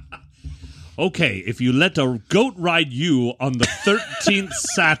 Okay, if you let a goat ride you on the 13th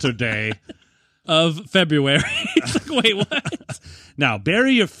Saturday of February. It's like, wait, what? Now,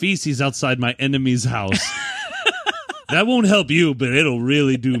 bury your feces outside my enemy's house. That won't help you, but it'll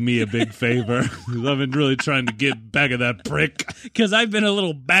really do me a big favor. Because I've been really trying to get back at that prick. Because I've been a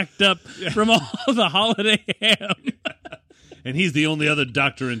little backed up from all the holiday ham. And he's the only other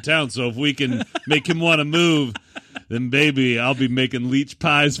doctor in town, so if we can make him want to move, then baby, I'll be making leech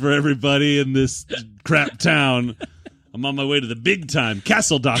pies for everybody in this crap town. I'm on my way to the big time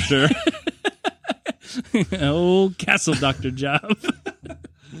castle doctor. Old castle doctor job.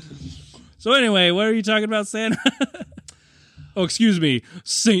 So anyway, what are you talking about, Santa? Oh, excuse me,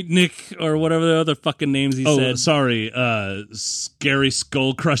 Saint Nick, or whatever the other fucking names he said. Oh, sorry, scary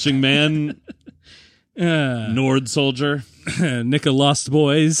skull-crushing man, Nord soldier. Nick of Lost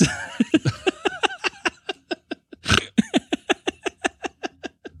Boys.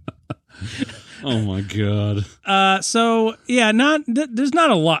 Oh my god. So yeah, there's not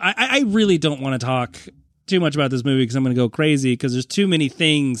a lot. I really don't want to talk too much about this movie because I'm going to go crazy because there's too many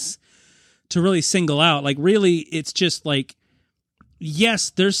things to really single out. Like, really, it's just like, yes,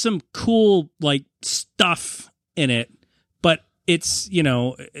 there's some cool like stuff in it, but it's,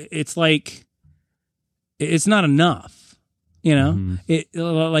 it's like, it's not enough. It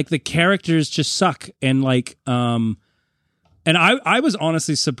like the characters just suck, and like and I was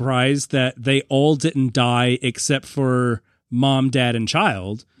honestly surprised that they all didn't die except for mom, dad, and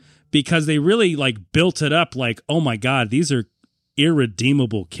child, because they really like built it up like, oh my god, these are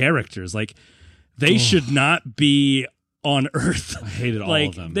irredeemable characters. Like, they should not be on Earth. I hated all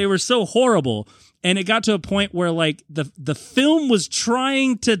of them. They were so horrible, and it got to a point where like the film was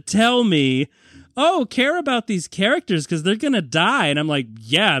trying to tell me, oh, care about these characters because they're going to die. And I'm like,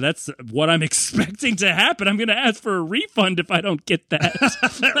 yeah, that's what I'm expecting to happen. I'm going to ask for a refund if I don't get that.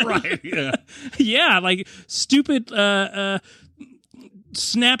 Right, yeah. Yeah, like stupid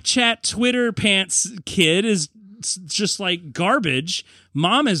Snapchat, Twitter pants kid is just like garbage.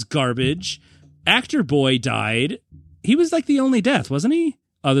 Mom is garbage. Actor boy died. He was like the only death, wasn't he?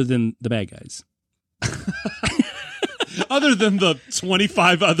 Other than the bad guys. Other than the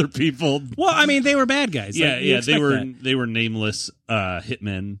 25 other people. Well, I mean, they were bad guys. Yeah, like, yeah, they were nameless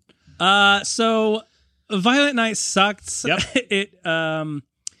hitmen. So Violent Night sucked. Yep.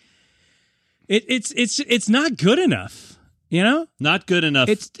 It's not good enough. Not good enough.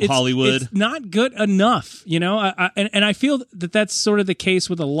 Hollywood. It's not good enough. And I feel that that's sort of the case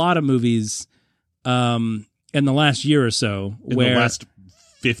with a lot of movies, in the last year or so. In the last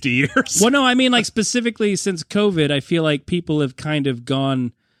 50 years. Well, no, I mean, like, specifically since COVID, I feel like people have kind of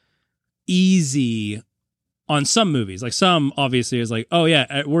gone easy on some movies. Like, some obviously is like, oh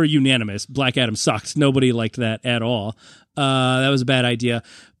yeah, we're unanimous. Black Adam sucked. Nobody liked that at all. That was a bad idea.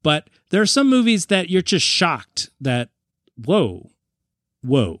 But there are some movies that you're just shocked that, whoa.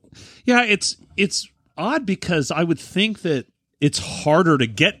 Yeah, it's odd because I would think that it's harder to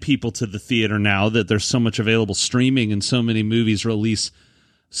get people to the theater now that there's so much available streaming and so many movies release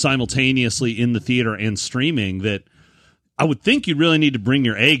simultaneously in the theater and streaming, that I would think you really need to bring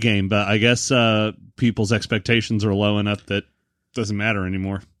your A game, but I guess people's expectations are low enough that it doesn't matter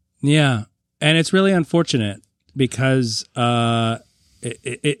anymore. Yeah, and it's really unfortunate because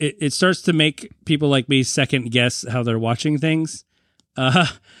it starts to make people like me second guess how they're watching things.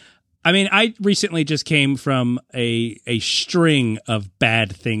 I mean, I recently just came from a string of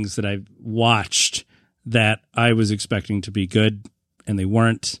bad things that I've watched that I was expecting to be good, and they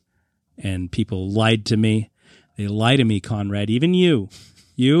weren't. And people lied to me. They lie to me, Conrad. Even you.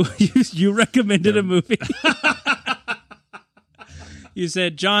 You recommended a movie. You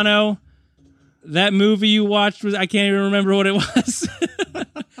said, Jono, that movie you watched I can't even remember what it was.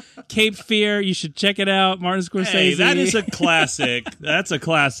 Cape Fear, you should check it out. Martin Scorsese. Hey, that is a classic. That's a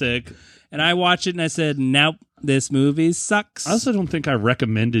classic. And I watched it and I said, nope, this movie sucks. I also don't think I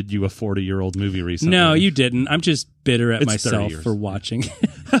recommended you a 40-year-old movie recently. No, you didn't. I'm just bitter at It's myself for watching.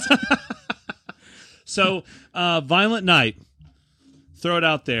 So, Violent Night. Throw it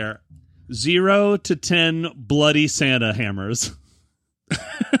out there. 0 to 10 bloody Santa hammers.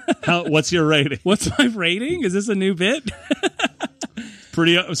 What's your rating? What's my rating? Is this a new bit?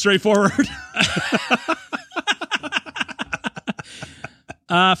 Pretty straightforward.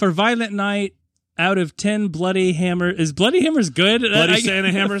 For Violent Night, out of 10 bloody hammers, is bloody hammers good? Bloody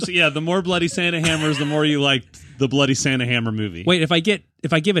Santa hammers? Yeah, the more bloody Santa hammers, the more you like the bloody Santa hammer movie. Wait, if I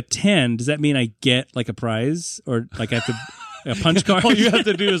give a 10, does that mean I get like a prize or like I have to a punch card? All you have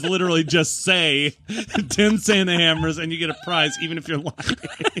to do is literally just say 10 Santa hammers and you get a prize, even if you're lying.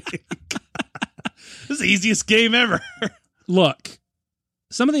 This is the easiest game ever. Look,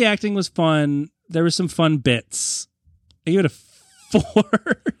 some of the acting was fun. There were some fun bits. I give it a 4.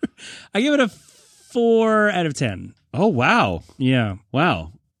 I give it a 4 out of 10. Oh, wow. Yeah.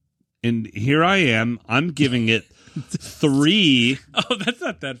 Wow. And here I am. I'm giving it 3 Oh, that's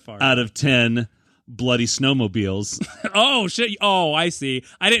not that far. out of 10 bloody snowmobiles. Oh, shit. Oh, I see.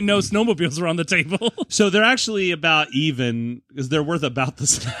 I didn't know snowmobiles were on the table. So they're actually about even, because they're worth about the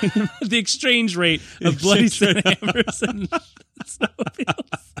same. The exchange rate of bloody Santa hammers and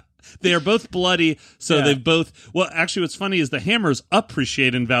snowmobiles. They are both bloody, so Yeah. they've both... Well, actually, what's funny is the hammers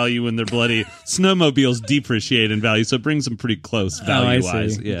appreciate in value when they're bloody. Snowmobiles depreciate in value, so it brings them pretty close value-wise. Oh, I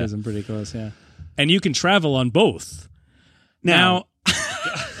see. Yeah. It gives them pretty close, yeah. And you can travel on both. Now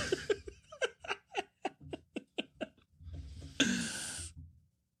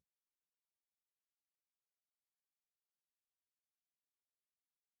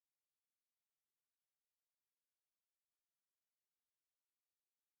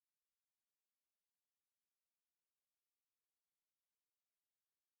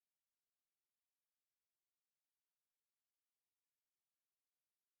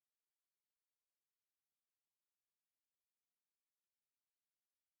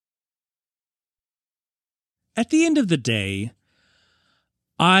at the end of the day,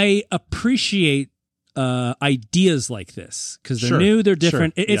 I appreciate ideas like this because they're Sure, new, they're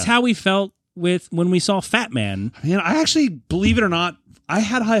different. sure, It's yeah. how we felt with when we saw Fat Man. Man, I actually, believe it or not, I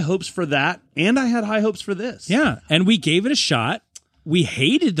had high hopes for that, and I had high hopes for this. Yeah, and we gave it a shot. We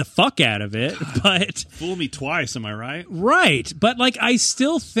hated the fuck out of it, but Fool me twice, am I right? right. But like, I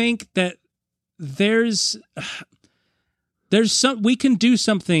still think that there's some we can do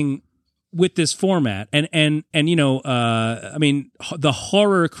something with this format, and you know, I mean, the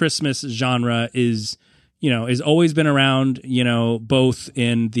horror Christmas genre is always been around, both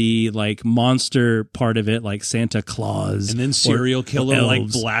in the like monster part of it, like Santa Claus, And then serial killer, like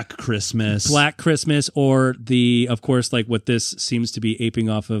elves. Black Christmas. Black Christmas, or of course, like what this seems to be aping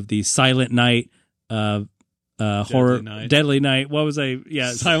off of, the Silent Night, horror, Night. Deadly Night. What was I?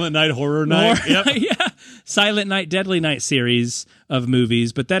 Yeah, Silent Night, Horror Night. Horror- Yep. yeah, Silent Night, Deadly Night series of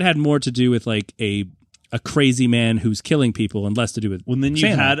movies, but that had more to do with like a crazy man who's killing people, and less to do with. Well, then you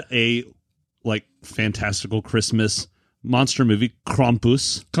Santa. had a like fantastical Christmas monster movie,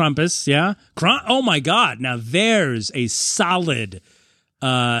 Krampus, yeah. Oh my God! Now there's a solid,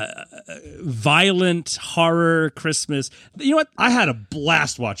 violent horror Christmas. You know what? I had a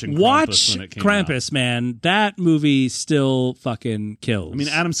blast watching Krampus Watch when it came Krampus, out. man. That movie still fucking kills. I mean,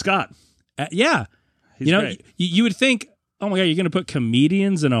 Adam Scott. Yeah. He's you know, great. you would think, oh my God, you're going to put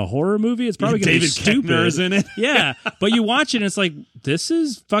comedians in a horror movie? It's probably going to be David stupid. Koechner is in it. Yeah, but you watch it and it's like, this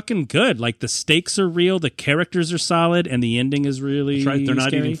is fucking good. Like, the stakes are real, the characters are solid, and the ending is really That's right. They're not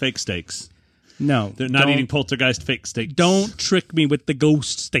scary. eating fake steaks. No. They're not don't- eating poltergeist fake steaks. Don't trick me with the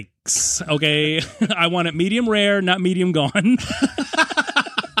ghost steaks, okay? I want it medium rare, not medium gone.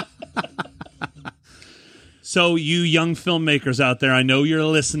 So, you young filmmakers out there, I know you're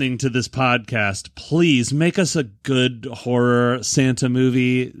listening to this podcast. Please make us a good horror Santa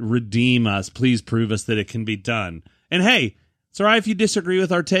movie. Redeem us. Please prove us that it can be done. And hey, it's all right if you disagree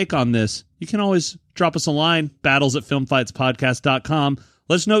with our take on this. You can always drop us a line, battles@filmfightspodcast.com.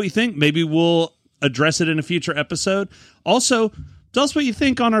 Let us know what you think. Maybe we'll address it in a future episode. Also, tell us what you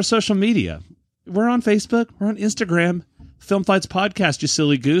think on our social media. We're on Facebook. We're on Instagram. Film Fights Podcast, you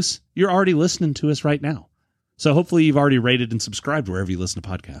silly goose. You're already listening to us right now. So hopefully you've already rated and subscribed wherever you listen to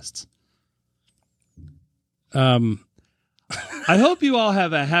podcasts. I hope you all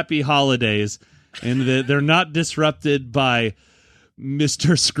have a happy holidays and that they're not disrupted by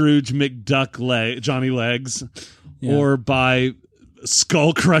Mr. Scrooge McDuck Johnny Legs or by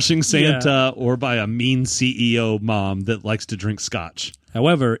skull-crushing Santa or by a mean CEO mom that likes to drink scotch.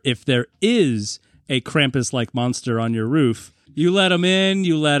 However, if there is a Krampus-like monster on your roof, you let him in,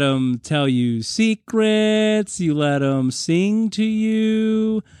 you let him tell you secrets, you let him sing to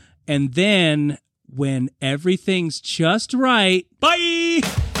you, and then when everything's just right, bye!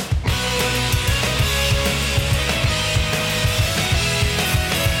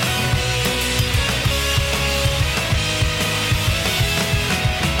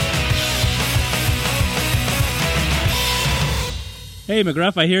 Hey,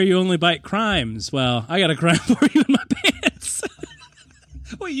 McGruff, I hear you only bite crimes. Well, I got a crime for you in my pants.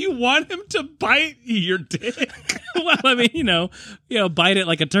 Wait, you want him to bite your dick? Well, I mean, you know, bite it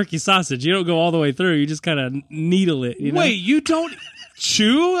like a turkey sausage. You don't go all the way through. You just kind of needle it. You know? Wait, you don't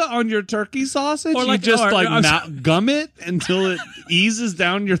chew on your turkey sausage? Or you just gum it until it eases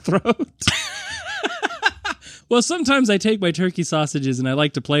down your throat? Well, sometimes I take my turkey sausages and I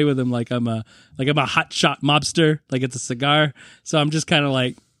like to play with them like I'm a hotshot mobster, like it's a cigar. So I'm just kind of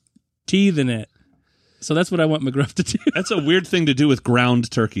like teething it. So that's what I want McGruff to do. That's a weird thing to do with ground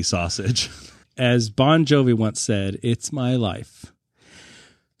turkey sausage. As Bon Jovi once said, it's my life.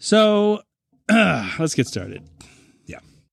 So let's get started.